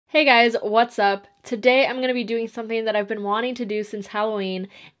Hey guys, what's up? Today I'm going to be doing something that I've been wanting to do since Halloween,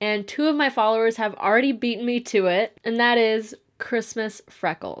 and two of my followers have already beaten me to it, and that is Christmas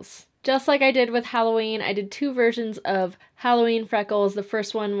freckles. Just like I did with Halloween, I did two versions of Halloween freckles. The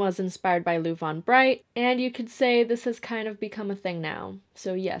first one was inspired by Lou Von Bright, and you could say this has kind of become a thing now.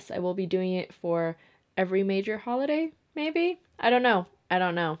 So yes, I will be doing it for every major holiday, maybe? I don't know.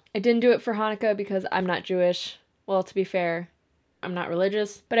 I didn't do it for Hanukkah because I'm not Jewish. Well, to be fair, I'm not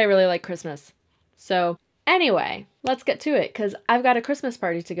religious, but I really like Christmas. So anyway, let's get to it because I've got a Christmas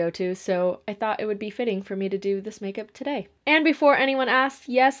party to go to, so I thought it would be fitting for me to do this makeup today. And before anyone asks,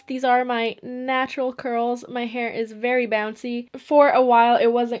 yes, these are my natural curls. My hair is very bouncy. For a while,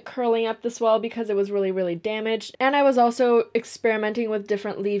 it wasn't curling up this well because it was really damaged. And I was also experimenting with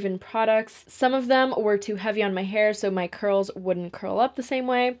different leave-in products. Some of them were too heavy on my hair, so my curls wouldn't curl up the same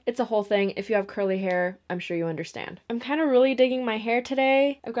way. It's a whole thing. If you have curly hair, I'm sure you understand. I'm kind of really digging my hair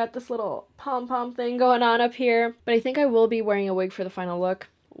today. I've got this little pom-pom thing going on up here, but I think I will be wearing a wig for the final look.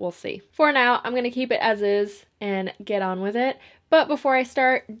 We'll see. For now, I'm going to keep it as is and get on with it. But before I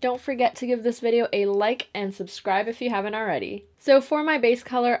start, don't forget to give this video a like and subscribe if you haven't already. So for my base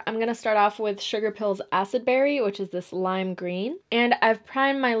color, I'm going to start off with Sugarpill Acidberry, which is this lime green. And I've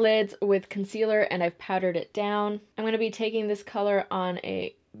primed my lids with concealer and I've powdered it down. I'm going to be taking this color on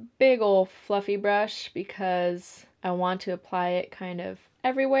a big old fluffy brush because I want to apply it kind of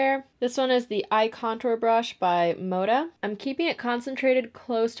everywhere. This one is the Eye Contour Brush by Moda. I'm keeping it concentrated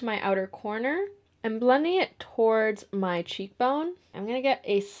close to my outer corner. I'm blending it towards my cheekbone. I'm going to get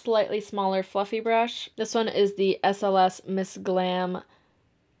a slightly smaller fluffy brush. This one is the SLS Miss Glam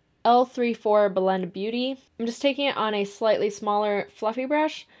L34 Blend Beauty. I'm just taking it on a slightly smaller fluffy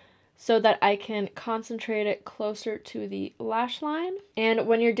brush so that I can concentrate it closer to the lash line. And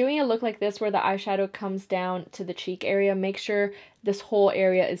when you're doing a look like this where the eyeshadow comes down to the cheek area, make sure this whole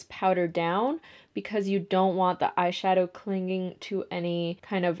area is powdered down because you don't want the eyeshadow clinging to any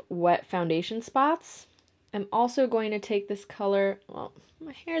kind of wet foundation spots. I'm also going to take this color, well,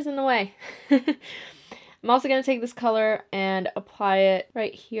 my hair's in the way. I'm also going to take this color and apply it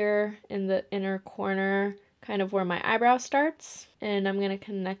right here in the inner corner, kind of where my eyebrow starts, and I'm going to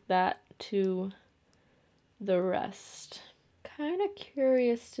connect that to the rest. Kind of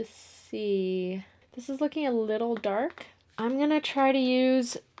curious to see. This is looking a little dark. I'm going to try to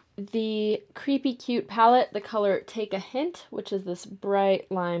use the Creepy Cute palette, the color Take a Hint, which is this bright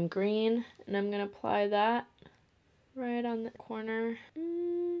lime green, and I'm going to apply that right on the corner. I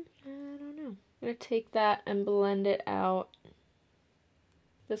don't know. I'm going to take that and blend it out.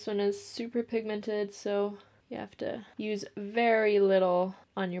 This one is super pigmented, so you have to use very little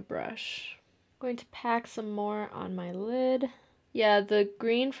on your brush. I'm going to pack some more on my lid. Yeah, the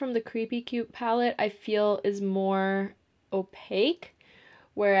green from the Creepy Cute palette I feel is more opaque,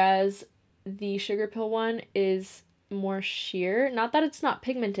 whereas the Sugarpill one is more sheer. Not that it's not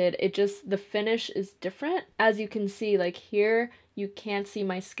pigmented, it just, the finish is different. As you can see, like here, you can't see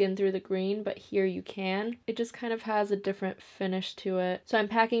my skin through the green, but here you can. It just kind of has a different finish to it. So I'm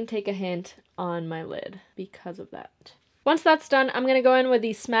packing Take a Hint on my lid because of that. Once that's done, I'm going to go in with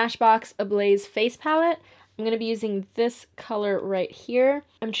the Smashbox Ablaze Face Palette. I'm going to be using this color right here.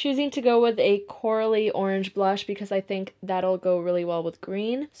 I'm choosing to go with a corally orange blush because I think that'll go really well with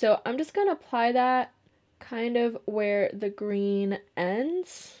green. So I'm just going to apply that kind of where the green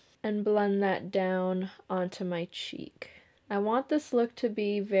ends and blend that down onto my cheek. I want this look to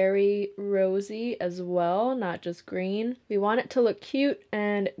be very rosy as well, not just green. We want it to look cute,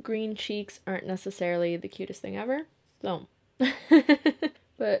 and green cheeks aren't necessarily the cutest thing ever. So,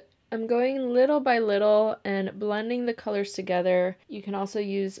 but I'm going little by little and blending the colors together. You can also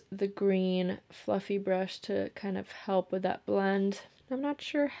use the green fluffy brush to kind of help with that blend. I'm not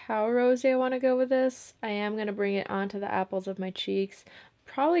sure how rosy I want to go with this. I am going to bring it onto the apples of my cheeks.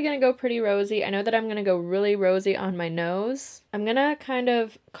 Probably going to go pretty rosy. I know that I'm going to go really rosy on my nose. I'm going to kind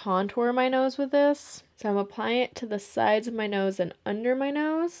of contour my nose with this. So I'm applying it to the sides of my nose and under my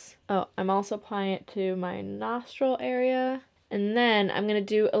nose. Oh, I'm also applying it to my nostril area. And then I'm going to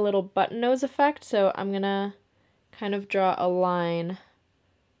do a little button nose effect. So I'm going to kind of draw a line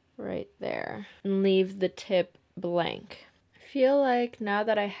right there and leave the tip blank. I feel like now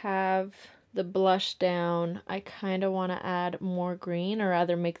that I have the blush down, I kind of want to add more green, or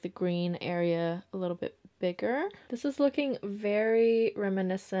rather make the green area a little bit bigger. This is looking very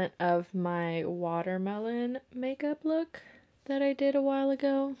reminiscent of my watermelon makeup look that I did a while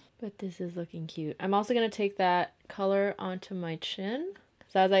ago, but this is looking cute. I'm also going to take that color onto my chin,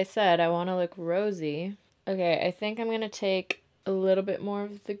 because as I said, I want to look rosy. Okay, I think I'm going to take a little bit more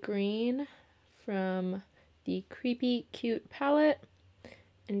of the green from the Creepy Cute palette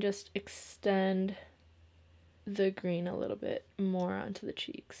and just extend the green a little bit more onto the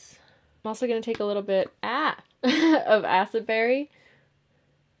cheeks. I'm also going to take a little bit of Acidberry.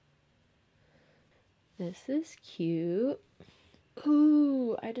 This is cute.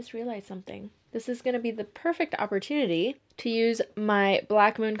 Ooh, I just realized something. This is going to be the perfect opportunity to use my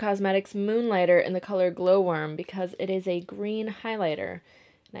Black Moon Cosmetics Moonlighter in the color Glowworm because it is a green highlighter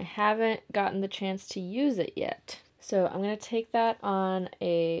and I haven't gotten the chance to use it yet. So I'm going to take that on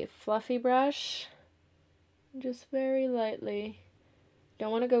a fluffy brush, just very lightly.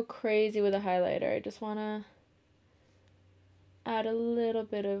 Don't want to go crazy with a highlighter. I just want to add a little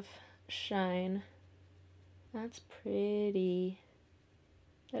bit of shine. That's pretty.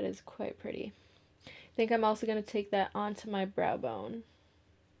 That is quite pretty. I think I'm also going to take that onto my brow bone.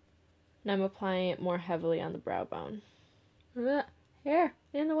 And I'm applying it more heavily on the brow bone. Hair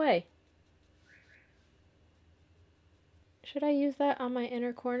in the way. Should I use that on my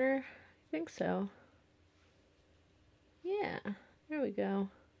inner corner? I think so. Yeah, there we go.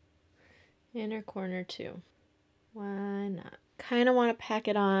 Inner corner too. Why not? Kind of want to pack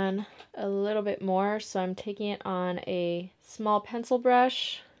it on a little bit more, so I'm taking it on a small pencil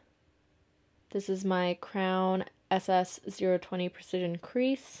brush. This is my Crown SS020 Precision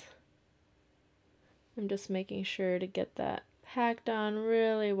Crease. I'm just making sure to get that packed on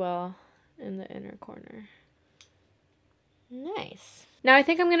really well in the inner corner. Nice. Now I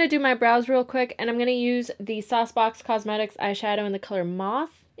think I'm going to do my brows real quick, and I'm going to use the Saucebox Cosmetics eyeshadow in the color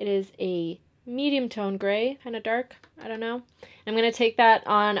Moth. It is a medium tone gray, kind of dark, I don't know. I'm going to take that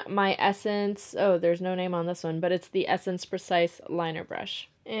on my Essence, oh there's no name on this one, but it's the Essence Precise liner brush.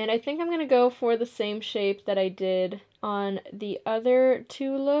 And I think I'm going to go for the same shape that I did on the other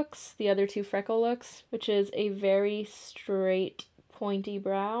two looks, the other two freckle looks, which is a very straight, pointy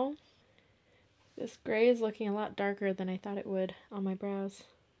brow. This gray is looking a lot darker than I thought it would on my brows.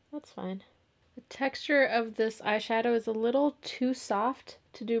 That's fine. The texture of this eyeshadow is a little too soft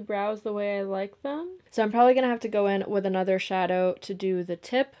to do brows the way I like them. So I'm probably going to have to go in with another shadow to do the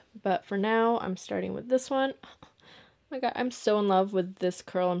tip, but for now I'm starting with this one. Oh my god, I'm so in love with this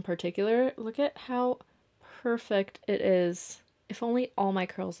curl in particular. Look at how perfect it is. If only all my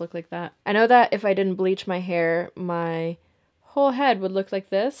curls look like that. I know that if I didn't bleach my hair, my whole head would look like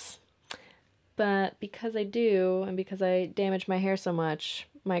this. But because I do, and because I damage my hair so much,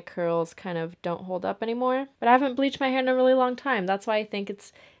 my curls kind of don't hold up anymore. But I haven't bleached my hair in a really long time. That's why I think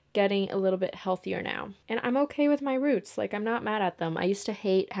it's getting a little bit healthier now. And I'm okay with my roots. Like, I'm not mad at them. I used to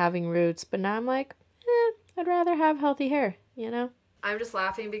hate having roots, but now I'm like, I'd rather have healthy hair, you know? I'm just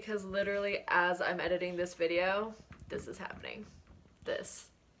laughing because literally as I'm editing this video, this is happening. This.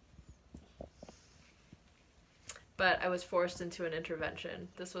 But I was forced into an intervention.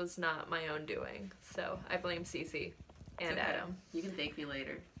 This was not my own doing. So I blame Cece and okay. Adam. You can thank me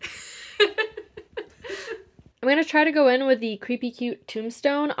later. I'm going to try to go in with the Creepy Cute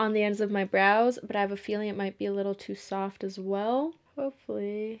Tombstone on the ends of my brows, but I have a feeling it might be a little too soft as well.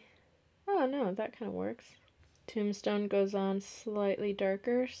 Hopefully. Oh no, that kind of works. Tombstone goes on slightly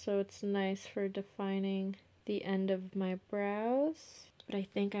darker, so it's nice for defining the end of my brows. But I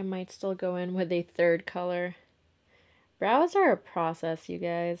think I might still go in with a third color. Brows are a process, you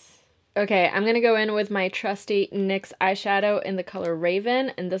guys. Okay, I'm going to go in with my trusty NYX eyeshadow in the color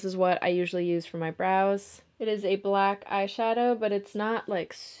Raven, and this is what I usually use for my brows. It is a black eyeshadow, but it's not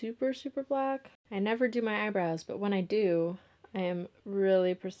like super, super black. I never do my eyebrows, but when I do, I am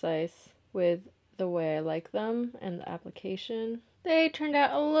really precise with the way I like them and the application. They turned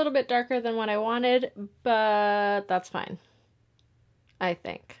out a little bit darker than what I wanted, but that's fine, I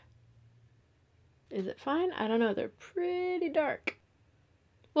think. Is it fine? I don't know. They're pretty dark.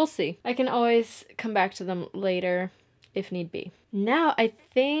 We'll see. I can always come back to them later if need be. Now I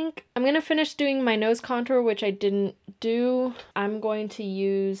think I'm going to finish doing my nose contour, which I didn't do. I'm going to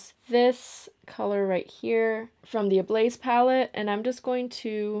use this color right here from the Ablaze palette, and I'm just going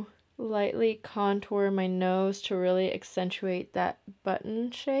to lightly contour my nose to really accentuate that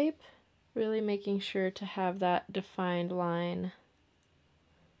button shape. Really making sure to have that defined line.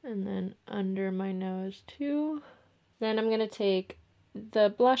 And then under my nose too. Then I'm going to take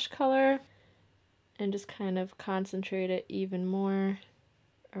the blush color and just kind of concentrate it even more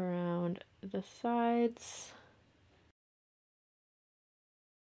around the sides.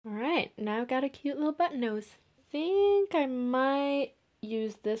 Alright, now I've got a cute little button nose. I think I might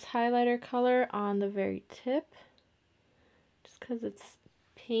use this highlighter color on the very tip, just because it's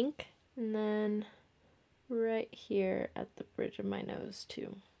pink. And then right here at the bridge of my nose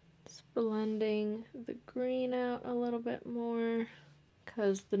too. Just blending the green out a little bit more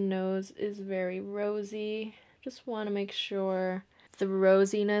because the nose is very rosy. Just want to make sure the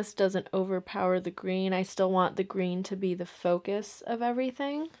rosiness doesn't overpower the green. I still want the green to be the focus of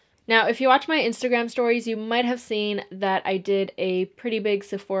everything. Now, if you watch my Instagram stories, you might have seen that I did a pretty big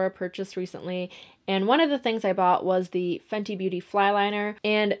Sephora purchase recently, and one of the things I bought was the Fenty Beauty Fly Liner,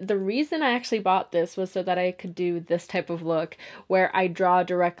 and the reason I actually bought this was so that I could do this type of look where I draw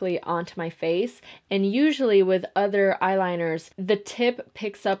directly onto my face, and usually with other eyeliners, the tip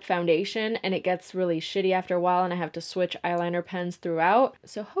picks up foundation and it gets really shitty after a while and I have to switch eyeliner pens throughout.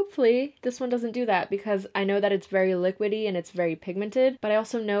 So hopefully this one doesn't do that, because I know that it's very liquidy and it's very pigmented, but I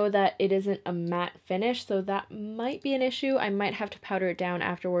also know that it isn't a matte finish, so that might be an issue. I might have to powder it down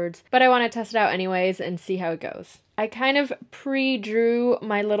afterwards, but I want to test it out anyways and see how it goes. I kind of pre-drew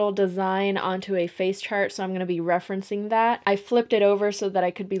my little design onto a face chart, so I'm going to be referencing that. I flipped it over so that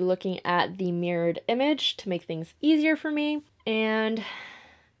I could be looking at the mirrored image to make things easier for me, and I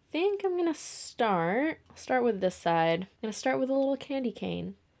think I'm going to start with this side. I'm going to start with a little candy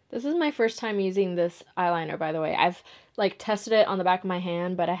cane. This is my first time using this eyeliner, by the way. I've like tested it on the back of my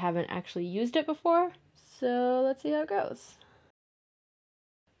hand, but I haven't actually used it before. So let's see how it goes.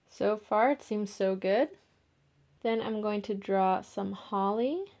 So far, it seems so good. Then I'm going to draw some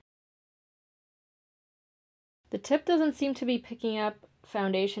holly. The tip doesn't seem to be picking up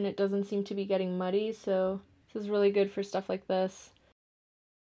foundation. It doesn't seem to be getting muddy, so this is really good for stuff like this.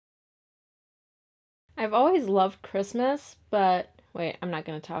 I've always loved Christmas, but wait, I'm not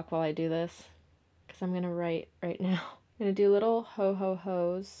going to talk while I do this, because I'm going to write right now. I'm going to do little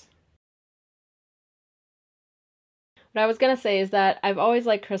ho-ho-hos. What I was going to say is that I've always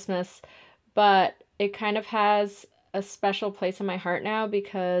liked Christmas, but it kind of has a special place in my heart now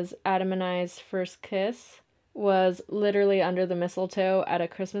because Adam and I's first kiss was literally under the mistletoe at a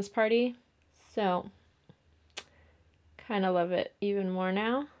Christmas party. So, kind of love it even more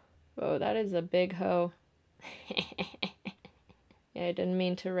now. Whoa, that is a big hoe. Yeah, I didn't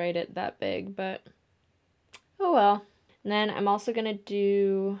mean to write it that big, but oh well. And then I'm also going to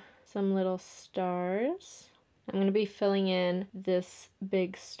do some little stars. I'm going to be filling in this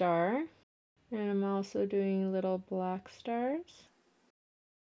big star. And I'm also doing little black stars.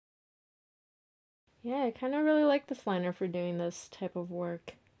 Yeah, I kind of really like this liner for doing this type of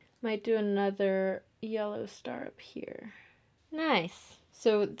work. Might do another yellow star up here. Nice.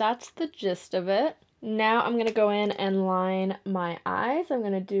 So that's the gist of it. Now I'm going to go in and line my eyes. I'm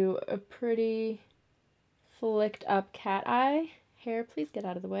going to do a pretty flicked up cat eye. Hair, please get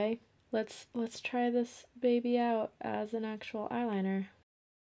out of the way. Let's try this baby out as an actual eyeliner.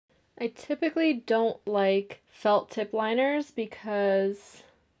 I typically don't like felt tip liners because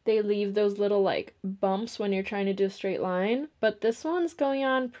they leave those little like bumps when you're trying to do a straight line, but this one's going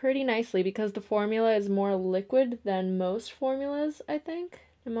on pretty nicely because the formula is more liquid than most formulas, I think.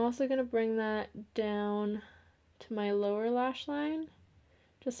 I'm also going to bring that down to my lower lash line,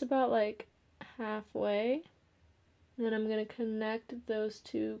 just about like halfway. And then I'm going to connect those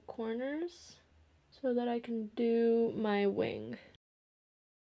two corners so that I can do my wing.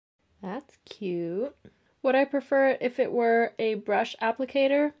 That's cute. Would I prefer it if it were a brush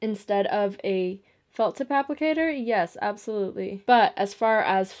applicator instead of a felt tip applicator? Yes, absolutely. But as far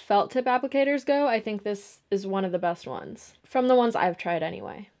as felt tip applicators go, I think this is one of the best ones. From the ones I've tried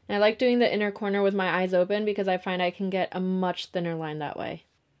anyway. And I like doing the inner corner with my eyes open because I find I can get a much thinner line that way.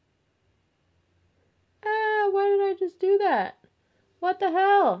 Ah, why did I just do that? What the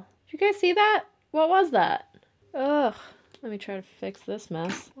hell? Did you guys see that? What was that? Ugh. Let me try to fix this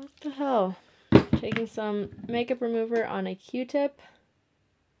mess. What the hell? Taking some makeup remover on a Q-tip.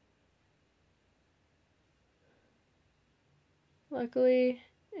 Luckily,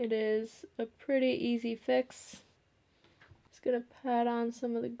 it is a pretty easy fix. Just gonna pat on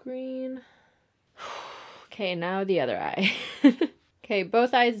some of the green. Okay, now the other eye. Okay,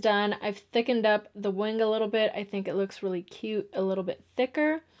 both eyes done. I've thickened up the wing a little bit. I think it looks really cute, a little bit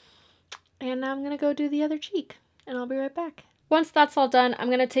thicker. And now I'm gonna go do the other cheek, and I'll be right back. Once that's all done, I'm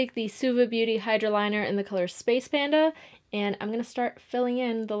gonna take the Suva Beauty Hydra Liner in the color Space Panda, and I'm gonna start filling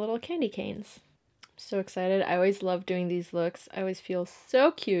in the little candy canes. I'm so excited. I always love doing these looks. I always feel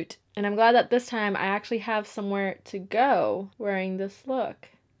so cute. And I'm glad that this time I actually have somewhere to go wearing this look.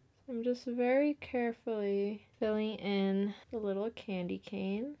 I'm just very carefully filling in the little candy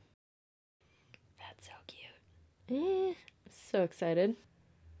cane. That's so cute. So excited.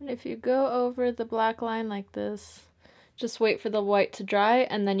 And if you go over the black line like this, just wait for the white to dry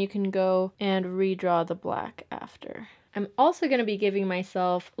and then you can go and redraw the black after. I'm also going to be giving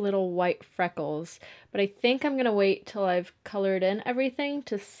myself little white freckles, but I think I'm going to wait till I've colored in everything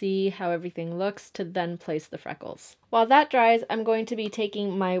to see how everything looks to then place the freckles. While that dries, I'm going to be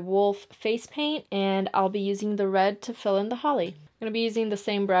taking my wolf face paint and I'll be using the red to fill in the holly. I'm going to be using the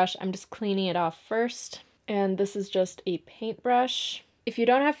same brush. I'm just cleaning it off first. And this is just a paintbrush. If you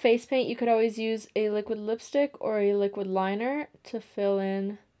don't have face paint, you could always use a liquid lipstick or a liquid liner to fill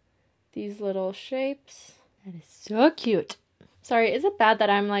in these little shapes. That is so cute. Sorry, is it bad that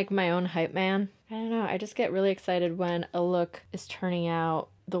I'm like my own hype man? I don't know, I just get really excited when a look is turning out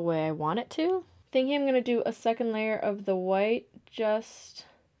the way I want it to. Thinking I'm gonna do a second layer of the white just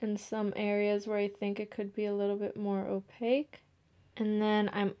in some areas where I think it could be a little bit more opaque. And then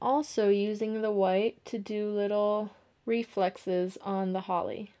I'm also using the white to do little reflexes on the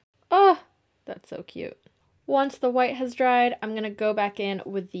holly. Oh, that's so cute. Once the white has dried, I'm gonna go back in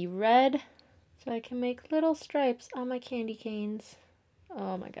with the red so I can make little stripes on my candy canes.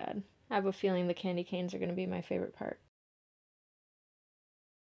 Oh my god. I have a feeling the candy canes are gonna be my favorite part.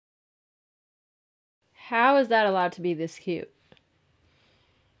 How is that allowed to be this cute?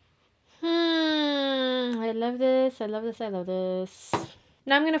 I love this, I love this, I love this.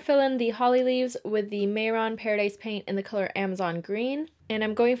 Now I'm going to fill in the holly leaves with the Mayron Paradise paint in the color Amazon Green. And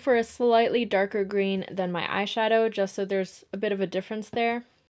I'm going for a slightly darker green than my eyeshadow, just so there's a bit of a difference there.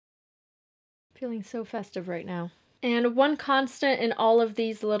 Feeling so festive right now. And one constant in all of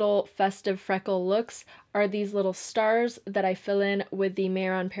these little festive freckle looks are these little stars that I fill in with the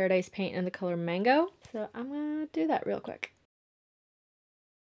Mayron Paradise paint in the color Mango. So I'm going to do that real quick.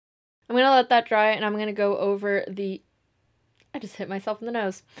 I'm going to let that dry, and I'm going to go over the... I just hit myself in the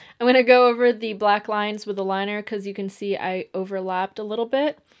nose. I'm going to go over the black lines with the liner because you can see I overlapped a little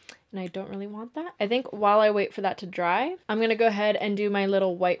bit, and I don't really want that. I think while I wait for that to dry, I'm going to go ahead and do my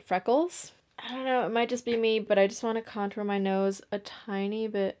little white freckles. I don't know, it might just be me, but I just want to contour my nose a tiny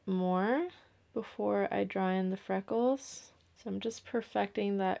bit more before I draw in the freckles. So I'm just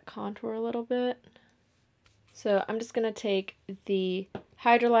perfecting that contour a little bit. So I'm just going to take the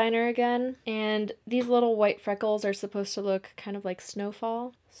Hydroliner again, and these little white freckles are supposed to look kind of like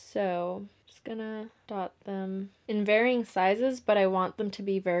snowfall. So I'm just going to dot them in varying sizes, but I want them to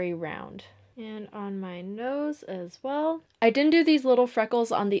be very round. And on my nose as well. I didn't do these little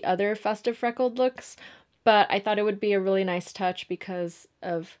freckles on the other festive freckled looks, but I thought it would be a really nice touch because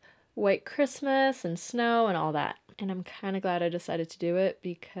of white Christmas and snow and all that. And I'm kind of glad I decided to do it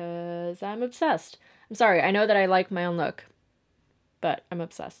because I'm obsessed. I'm sorry, I know that I like my own look, but I'm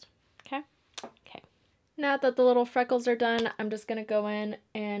obsessed. Okay? Okay. Now that the little freckles are done, I'm just going to go in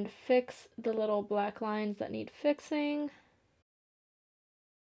and fix the little black lines that need fixing.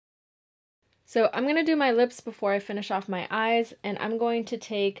 So I'm going to do my lips before I finish off my eyes, and I'm going to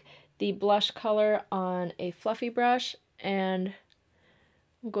take the blush color on a fluffy brush, and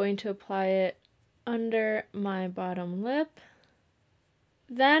I'm going to apply it under my bottom lip.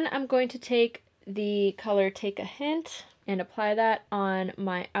 Then I'm going to take the color Take a Hint and apply that on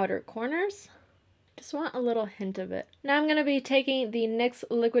my outer corners. Just want a little hint of it. Now I'm going to be taking the NYX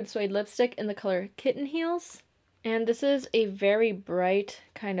Liquid Suede lipstick in the color Kitten Heels. And this is a very bright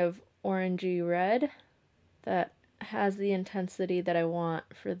kind of orangey red that has the intensity that I want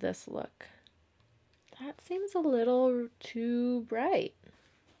for this look. That seems a little too bright.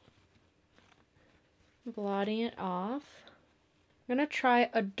 Blotting it off. I'm going to try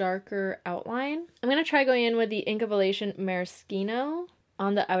a darker outline. I'm going to try going in with the Ink of Elation Maraschino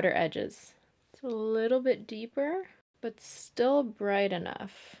on the outer edges. It's a little bit deeper, but still bright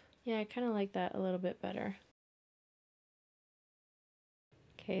enough. Yeah, I kind of like that a little bit better.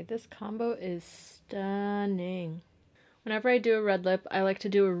 Okay, this combo is stunning. Whenever I do a red lip, I like to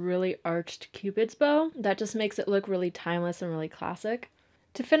do a really arched Cupid's bow. That just makes it look really timeless and really classic.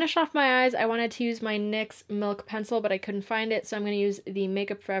 To finish off my eyes, I wanted to use my NYX Milk Pencil, but I couldn't find it, so I'm going to use the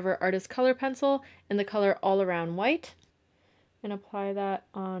Makeup Forever Artist Color Pencil in the color All Around White. And apply that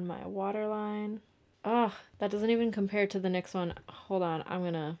on my waterline. Oh, that doesn't even compare to the NYX one. Hold on,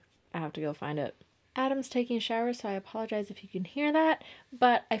 I have to go find it. Adam's taking a shower, so I apologize if you can hear that,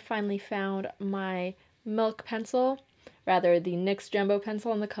 but I finally found my Milk Pencil, rather the NYX Jumbo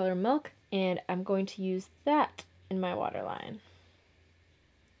Pencil in the color Milk, and I'm going to use that in my waterline.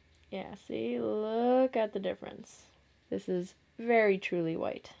 Yeah, see, look at the difference. This is very truly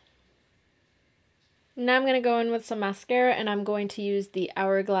white. Now I'm going to go in with some mascara, and I'm going to use the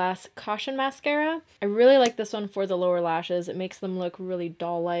Hourglass Caution Mascara. I really like this one for the lower lashes. It makes them look really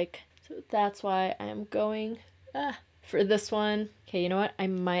doll-like. So that's why I'm going for this one. Okay, you know what? I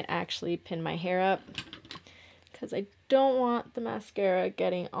might actually pin my hair up because I don't want the mascara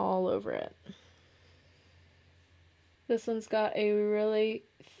getting all over it. This one's got a really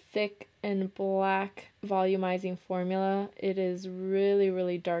thick and black volumizing formula. It is really,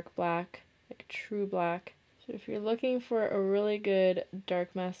 really dark black, like true black. So if you're looking for a really good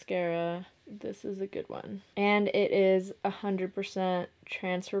dark mascara, this is a good one. And it is 100%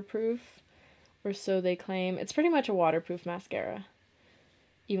 transfer proof, or so they claim. It's pretty much a waterproof mascara.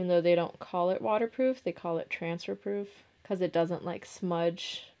 Even though they don't call it waterproof, they call it transfer proof because it doesn't like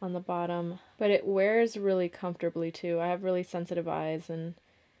smudge on the bottom. But it wears really comfortably too. I have really sensitive eyes and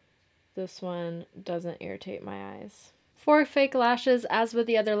this one doesn't irritate my eyes. For fake lashes, as with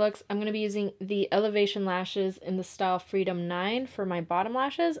the other looks, I'm going to be using the Elevation Lashes in the style Freedom 9 for my bottom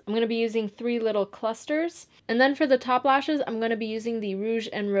lashes. I'm going to be using 3 little clusters. And then for the top lashes, I'm going to be using the Rouge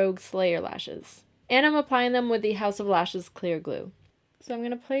and Rogue Slayer lashes. And I'm applying them with the House of Lashes Clear Glue. So I'm going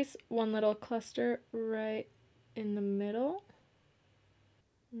to place one little cluster right in the middle.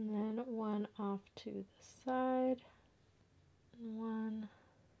 And then one off to the side. And one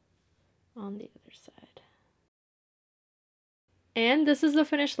on the other side. And this is the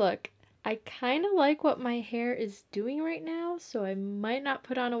finished look. I kind of like what my hair is doing right now, so I might not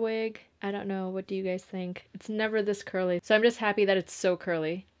put on a wig. I don't know, what do you guys think? It's never this curly, so I'm just happy that it's so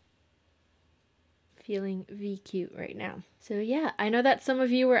curly. Feeling V-cute right now. So yeah, I know that some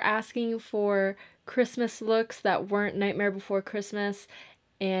of you were asking for Christmas looks that weren't Nightmare Before Christmas,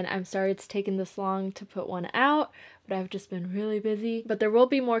 and I'm sorry it's taken this long to put one out, but I've just been really busy. But there will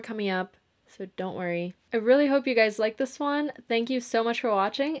be more coming up, so don't worry. I really hope you guys like this one. Thank you so much for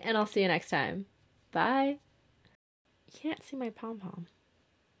watching, and I'll see you next time. Bye! You can't see my pom-pom.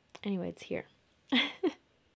 Anyway, it's here.